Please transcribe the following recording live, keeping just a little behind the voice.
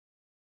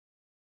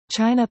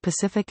China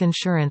Pacific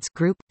Insurance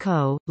Group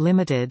Co.,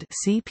 Limited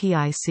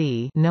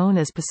 (CPIC), known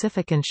as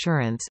Pacific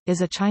Insurance, is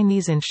a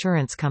Chinese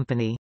insurance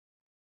company.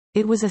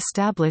 It was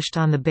established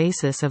on the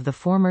basis of the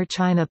former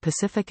China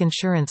Pacific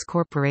Insurance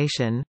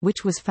Corporation,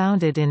 which was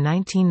founded in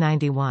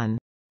 1991.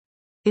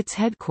 Its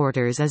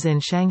headquarters is in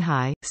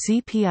Shanghai.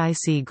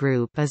 CPIC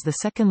Group is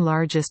the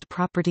second-largest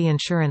property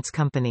insurance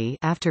company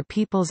after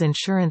People's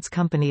Insurance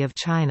Company of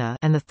China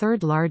and the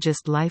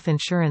third-largest life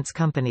insurance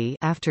company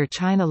after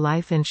China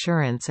Life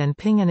Insurance and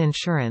Ping An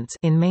Insurance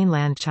in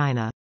mainland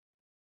China.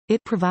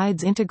 It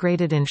provides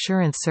integrated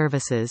insurance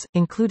services,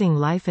 including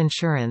life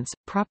insurance,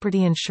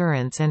 property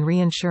insurance and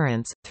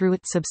reinsurance. Through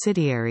its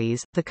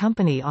subsidiaries, the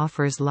company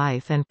offers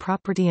life and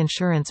property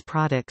insurance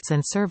products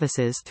and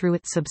services through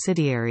its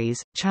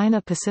subsidiaries,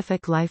 China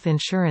Pacific Life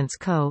Insurance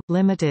Co.,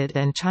 Limited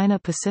and China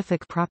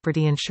Pacific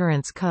Property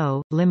Insurance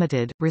Co.,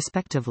 Limited,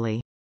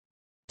 respectively.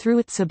 Through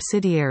its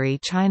subsidiary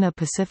China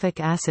Pacific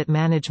Asset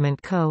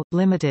Management Co.,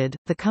 Limited,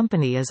 the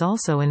company is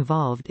also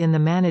involved in the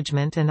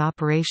management and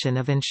operation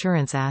of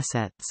insurance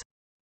assets.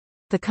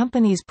 The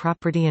company's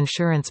property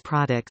insurance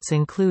products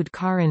include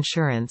car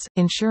insurance,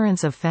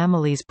 insurance of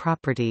families'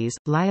 properties,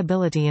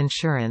 liability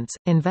insurance,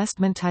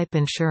 investment-type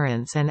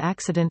insurance and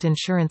accident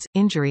insurance,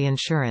 injury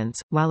insurance,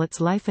 while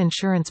its life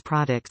insurance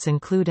products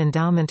include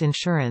endowment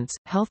insurance,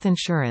 health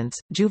insurance,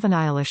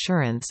 juvenile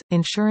assurance,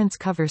 insurance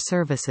cover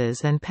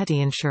services and petty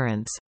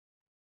insurance.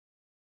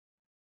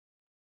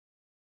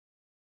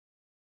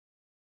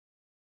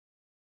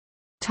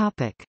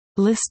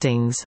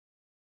 Listings.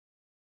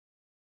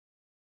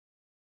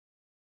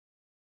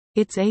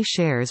 Its A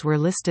shares were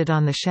listed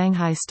on the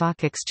Shanghai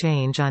Stock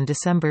Exchange on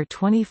December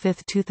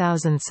 25,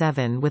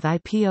 2007 with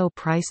IPO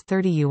price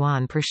 30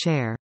 yuan per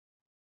share.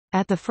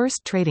 At the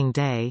first trading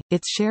day,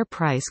 its share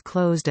price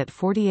closed at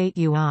 48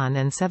 yuan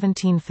and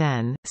 17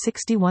 fen,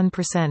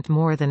 61%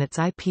 more than its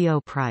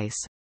IPO price.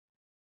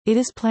 It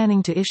is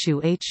planning to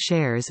issue H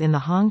shares in the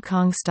Hong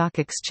Kong Stock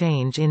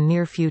Exchange in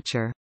near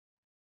future.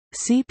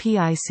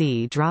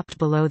 CPIC dropped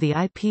below the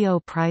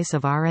IPO price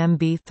of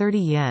RMB 30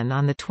 yen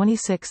on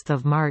 26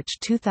 March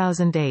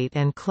 2008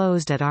 and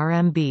closed at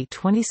RMB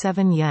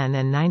 27 yen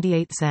and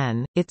 98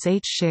 sen. Its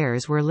H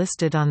shares were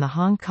listed on the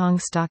Hong Kong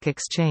Stock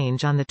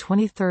Exchange on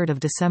 23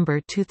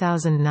 December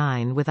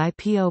 2009 with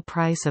IPO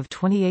price of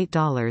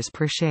 $28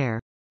 per share.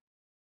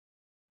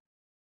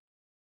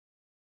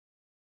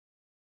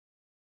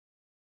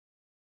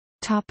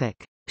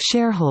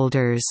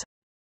 Shareholders.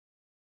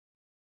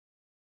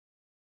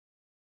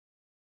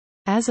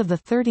 As of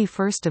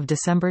 31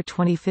 December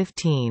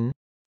 2015,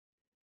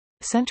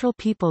 Central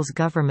People's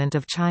Government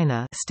of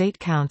China State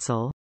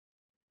Council,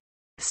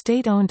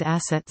 State-Owned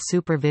Asset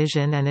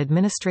Supervision and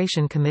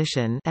Administration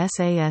Commission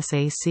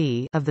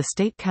SASAC of the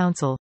State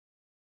Council,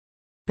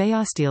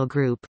 Baosteel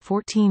Group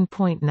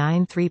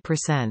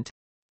 14.93%,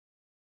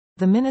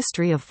 the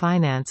Ministry of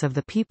Finance of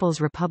the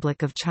People's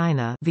Republic of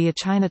China via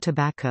China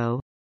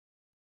Tobacco,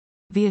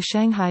 via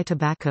Shanghai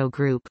Tobacco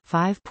Group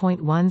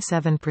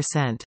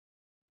 5.17%,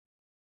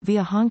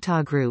 via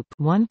Hongta Group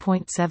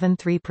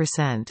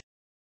 1.73%,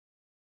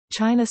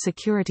 China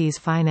Securities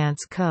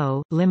Finance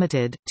Co.,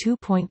 Limited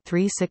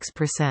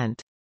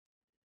 2.36%,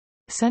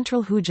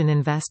 Central Huijin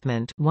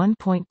Investment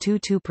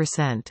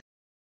 1.22%,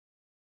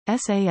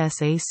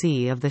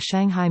 SASAC of the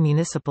Shanghai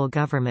Municipal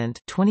Government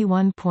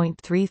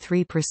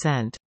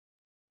 21.33%,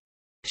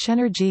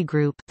 Shenergy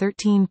Group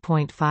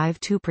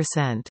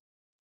 13.52%,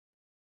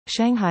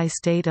 Shanghai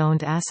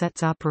State-Owned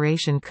Assets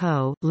Operation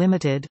Co.,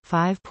 Limited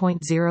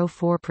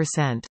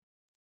 5.04%,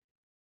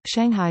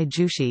 Shanghai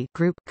Jushi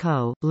Group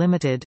Co.,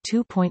 Limited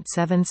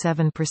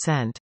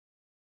 2.77%,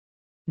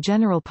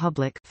 General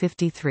Public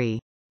 53.26%.